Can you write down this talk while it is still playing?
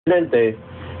Presidente,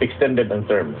 extended ang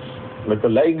terms.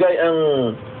 Nagkalaygay ang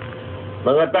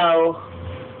mga tao,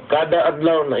 kada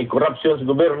adlaw na i-corruption sa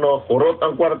gobyerno, kurot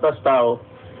ang kwartas tao,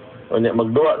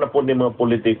 magduwa na po ni mga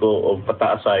politiko o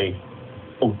pataasay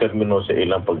o termino sa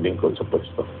ilang paglingkod sa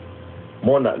pwesto.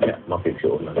 Muna niya,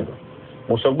 mapiksyon na ito.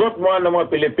 Musugot mo ng mga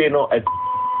Pilipino ay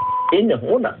inyong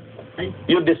una.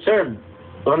 You deserve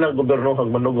ng gobyerno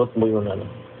hang manugot mo yun.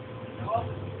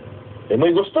 Eh, may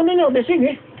gusto ninyo, di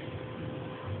sige.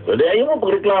 Jadi ayaw mo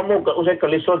pagreklamo, usay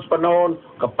kalisod sa panahon,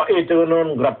 kapait yun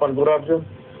nun, grapan corruption.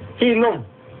 Hilom.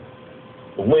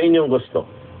 Kung mo inyong gusto.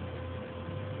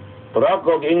 Pero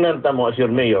ako, ingnan ta mo as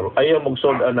your mayor, ayaw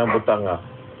magsodan ng butanga.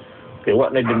 Kaya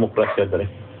wala na demokrasya dere.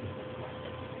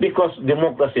 Because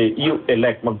democracy, you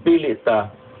elect, magpili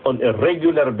ta on a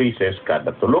regular basis,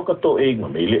 kada tulo ka tuig,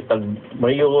 mamili tag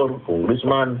mayor,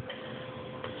 congressman,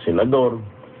 senador,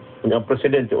 ang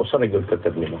presidente, o sa regular ka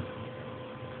termino.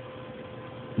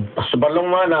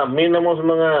 Pasabalong mana, minamo sa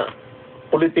mga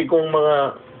politikong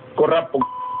mga korap,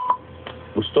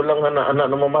 gusto lang anak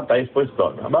na mamatay sa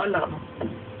pwesto. Abala mo.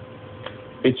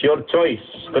 It's your choice.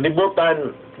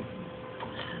 Kalibutan,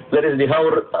 there is the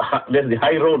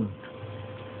high road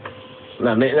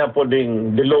na po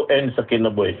ding the low end sa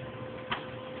kinabuhi.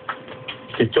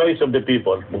 The choice of the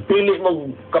people. Pili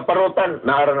mo kaparutan,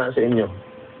 naara na sa inyo.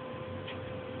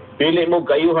 Pili mo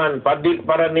kayuhan,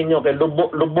 para ninyo, kay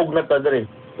lubog na tadre.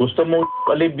 Gusto mong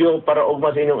alibyo para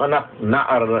ugma sa inyong anak,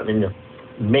 naara na ninyo.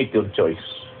 Make your choice.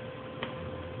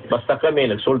 Basta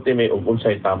kami, nagsulti may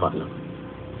unsay tama lang.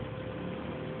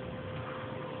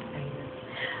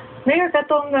 Mayor,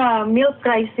 katong milk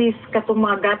crisis, katong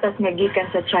mga gatas nga gikan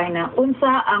sa China,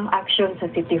 unsa ang action sa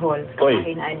City Hall?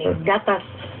 Kapahin ani gatas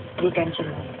gikan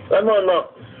China. Ano,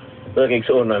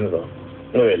 nagigsuunan ko.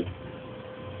 Noel,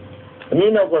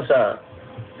 aminaw ko sa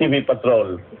TV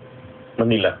Patrol,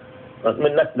 Manila.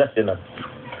 That's enough.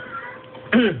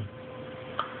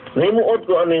 Nahimuot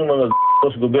ko ano yung mga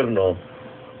gobyerno.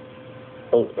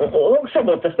 O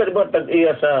sabot, tas ba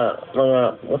tag-iya sa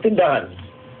mga tindahan.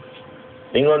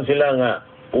 Ningon sila nga,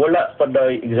 wala pa daw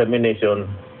examination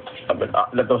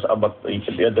that was about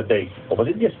the other day. O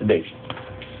kasi yesterday.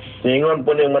 Ningon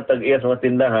po niyang matag-iya sa mga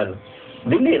tindahan,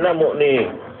 dili na mo ni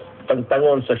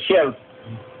tangtangon sa shelf.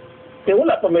 Kaya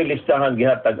wala pa may listahan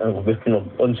gihatag ang gobyerno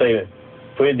unsay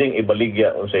pwedeng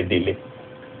ibaligya unsay dili.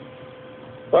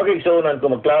 Pakigsuunan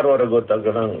ko magklaro ragot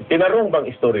ang tinarong bang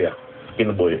istorya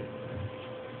kinabuhi.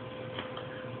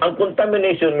 Ang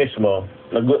contamination mismo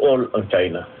nag-uol ang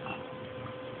China.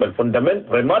 But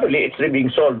primarily, it's being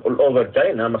solved all over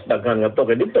China. Mas daghan nga to.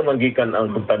 Kaya dito manggikan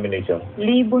ang contamination.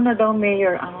 Libo na daw,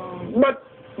 Mayor, ang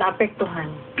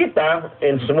naapektuhan. Kita,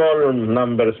 in small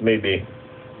numbers maybe,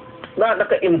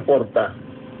 naka-importa.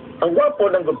 Ang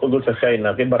gwapo ng pagpagod sa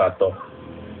China, kay barato.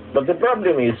 But the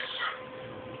problem is,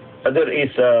 there is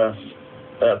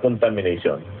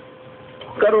contamination.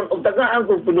 Karon og tagaan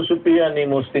kung filosofiya ni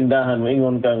mo tindahan,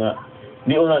 maingon ka nga,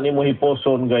 di una ni mo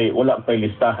hiposon kay wala pay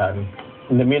listahan.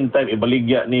 In the meantime,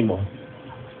 ibaligya ni mo.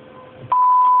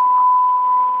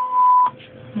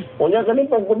 Unya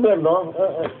kanipang gobyerno,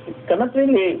 cannot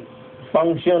really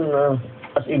function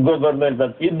as a government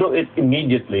that you do it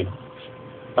immediately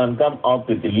and come out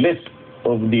with a list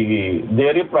of the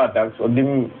dairy products o the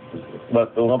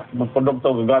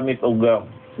produkto gagamit o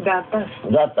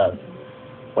gatas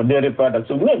o dairy products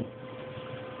o milk.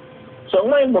 So, ang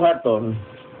may buhaton,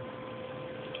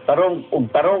 tarong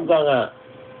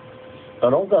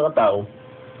ka tao,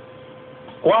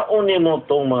 kuwaon mo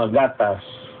itong mga gatas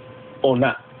o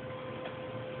na.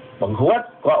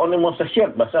 Maghuwat, kuwaon mo sa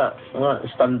shirt, basta mga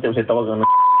stante o sa tawag ng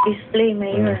display,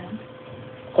 Mayor.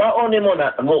 Kuwaon mo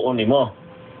na, taguon mo.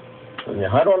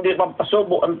 Haron di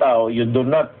pampasubo ang tao, you do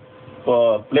not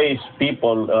place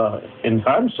people in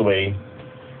harm's way.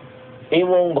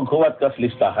 Imong maghuwat ka sa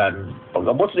listahan. Pag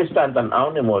abot sa listahan,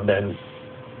 tanaw mo, then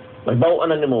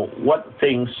magbawaan na mo what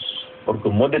things or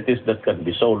commodities that can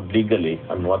be sold legally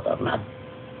and what are not.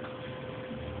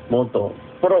 Moto.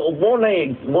 Pero mo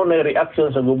na reaction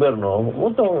sa gobyerno,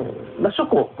 moto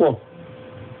nasuko ko.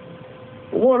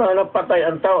 Mo na napatay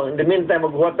ang tao. In the meantime,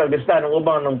 maghuwat ang listahan ng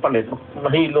ubang ng palit,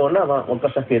 mahilo na,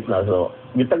 magkasakit na. So,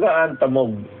 gitagaan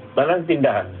tamog tanang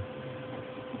tindahan.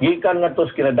 Gikan nga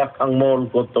to kinadak ang mall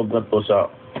kutob nga to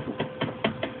sa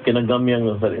kinagamyang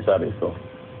ng sari-sari ito.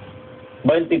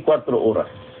 24 oras.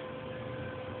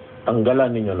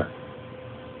 Tanggalan ninyo na.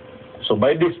 So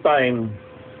by this time,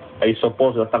 I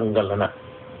suppose na tanggal na.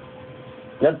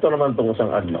 Ganito naman itong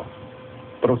isang adlaw.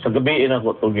 Pero sa gabi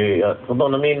ako ito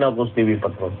naminaw ko sa TV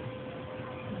Patrol.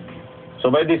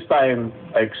 So by this time,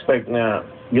 I expect na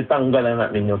gitanggal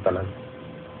na ninyo tanan.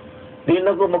 Di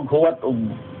na ko maghuwat og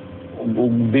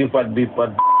bipad.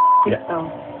 Yeah. Ito.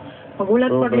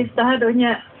 Magulat pag listahan o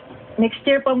niya. Next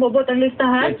year pa mabot ang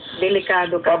listahan? It's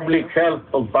Delikado ka. public health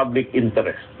o public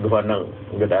interest. Duha ng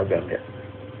gadagan niya.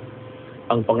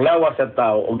 Ang panglawas sa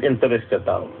tao o interest sa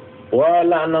tao.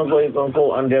 Wala nang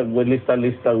ko ang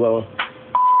lista-lista ko.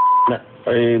 Na,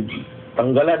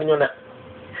 tanggalan ninyo na.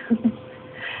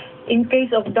 In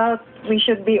case of doubt, we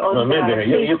should be on the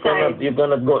you safe side. you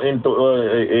cannot go into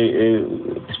a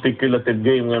speculative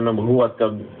game nga na maghuwat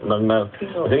kag nang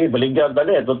sige baligyan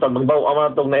tali total magbaw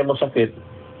ama tong naimo sakit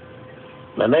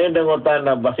na nayon dangotan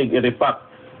na basig i-repack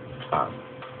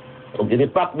kung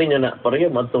i-repack ninyo na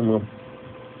pareho man itong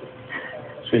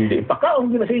hindi ipakaon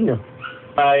gina sa inyo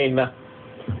ay na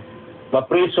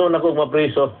mapriso na kung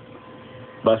mapriso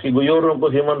basig guyoron ko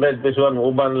si Human Rights Pesuan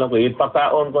uban lang ko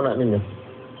ipakaon ko na ninyo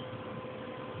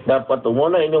dapat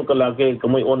umuna inyong kalaki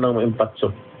kamoy unang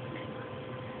maimpatso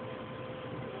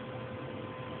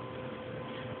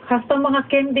Hasta mga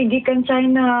candy gikan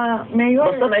China, Mayor.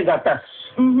 basta na igatas.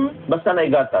 Basta na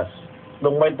igatas.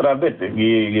 Nung may trabit,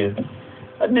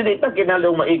 at hindi ta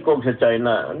kinalong maikog sa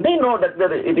China. They know that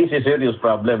it is a serious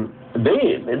problem.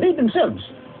 They themselves,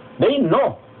 they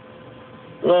know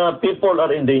people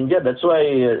are in danger. That's why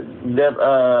they're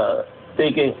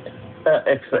taking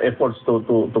extra efforts to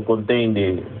contain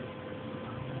the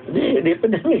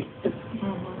epidemic.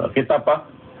 Kita pa?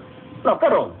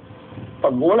 Karon.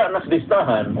 Pag wala na sa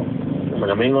listahan,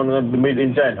 magamingon nga made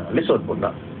in China, lisod po na.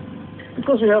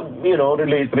 Because we have,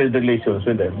 trade relations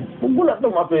with them. Kung wala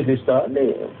itong mga listahan,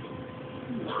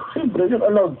 siyempre, you're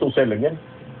allowed to sell again.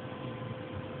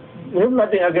 We have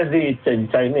nothing against the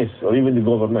Chinese or even the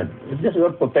government. It's just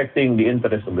we're protecting the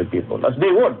interests of the people, as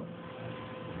they would,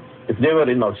 if they were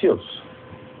in our shoes.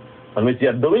 And which they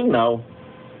are doing now,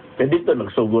 kaya dito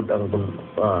nagsugod ang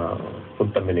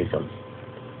contamination.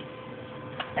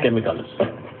 Chemicals.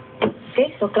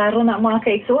 Okay, so klaro na mga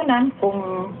kaigsunan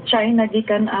kung China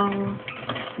gikan ang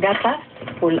gatas,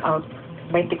 pull out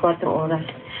 24 oras.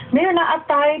 Mayroon na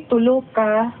atay tulo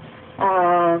ka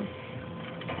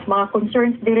mga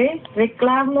concerns dire,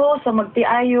 reklamo sa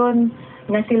magtiayon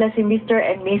na sila si Mr.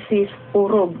 and Mrs.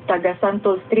 Purog, taga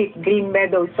Santol Street, Green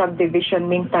Meadows Subdivision,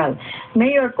 Mintal.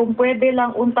 Mayor, kung pwede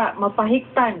lang unta,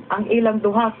 mapahiktan ang ilang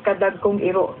duha kadagkong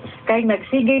iro. Kay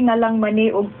nagsigay na lang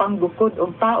mani og panggukod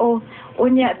og tao,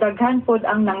 unya daghan pod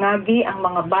ang nangagi ang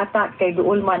mga bata kay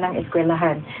duol man ang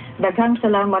eskwelahan. Daghang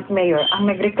salamat, Mayor.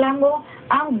 Ang nagreklamo,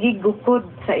 ang gigukod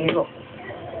sa iro.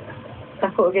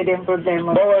 Tako gid ang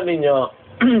problema. Bawa ninyo,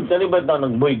 talibad na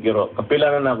nagbuig iro,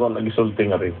 kapila na ako nagisulti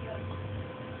nga rin.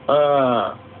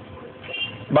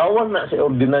 Bawal na si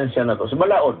ordinansya na to sa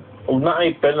balaod ug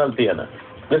naay penalty ana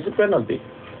kasi penalty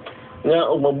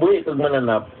nga ug mabuhi kag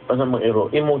mananap sa mga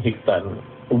iro imong hiktan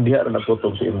ug diha ra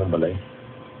nakutob sa imong balay.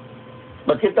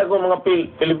 Makita ko mga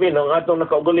Pilipino ang atong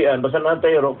nakaugalian basta na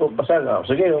iro ko pasaga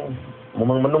sige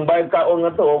manumbayad kaon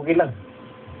nga to okay lang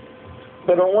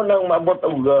pero unang maabot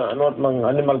og ng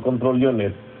animal control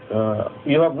unit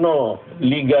you have no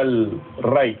legal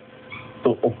right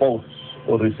to oppose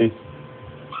o resist.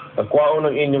 Kuwaon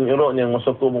ng inyong iro niyang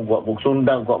masuko mong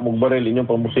sundang, kuwa mong baril inyong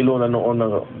pamusilo na noon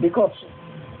na because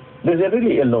there's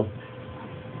really a law.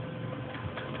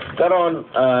 Karon,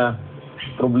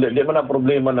 di man na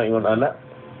problema na ingon anak.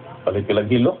 Palit ka lang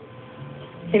hilo.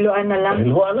 Hiluan na lang.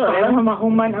 Hiluan na. Para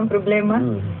mahuman ang problema.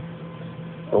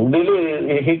 Kung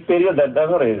dili, hik period,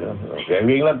 dadang rin. Kaya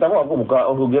ngayong lang tamo, ako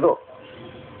mukhaon ko giro.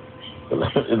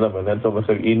 Ito naman, ito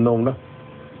basag inom na.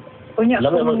 Unya,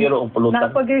 kung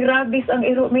napag-rabies ang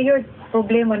iro, Mayor,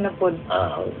 problema na po.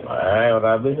 Ay,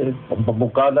 rabies.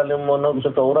 Pabukadan yung mo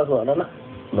sa kauras, wala na.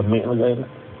 Lami na gaya na.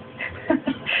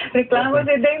 Reklamo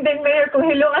si Deng Mayor, kung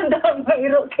hiluan daw ang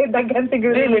iro kay dagan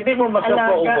siguro. Di mo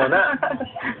masuko muna.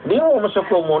 Di mo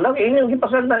masuko muna. Inyong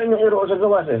ipasag na inyong iro sa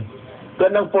gawas eh.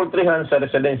 Ganang poultryhan sa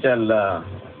residential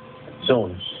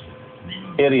zones,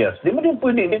 areas. Di mo din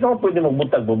pwede, di ka mo pwede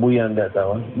magbutag, babuyan data.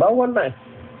 Bawal na eh.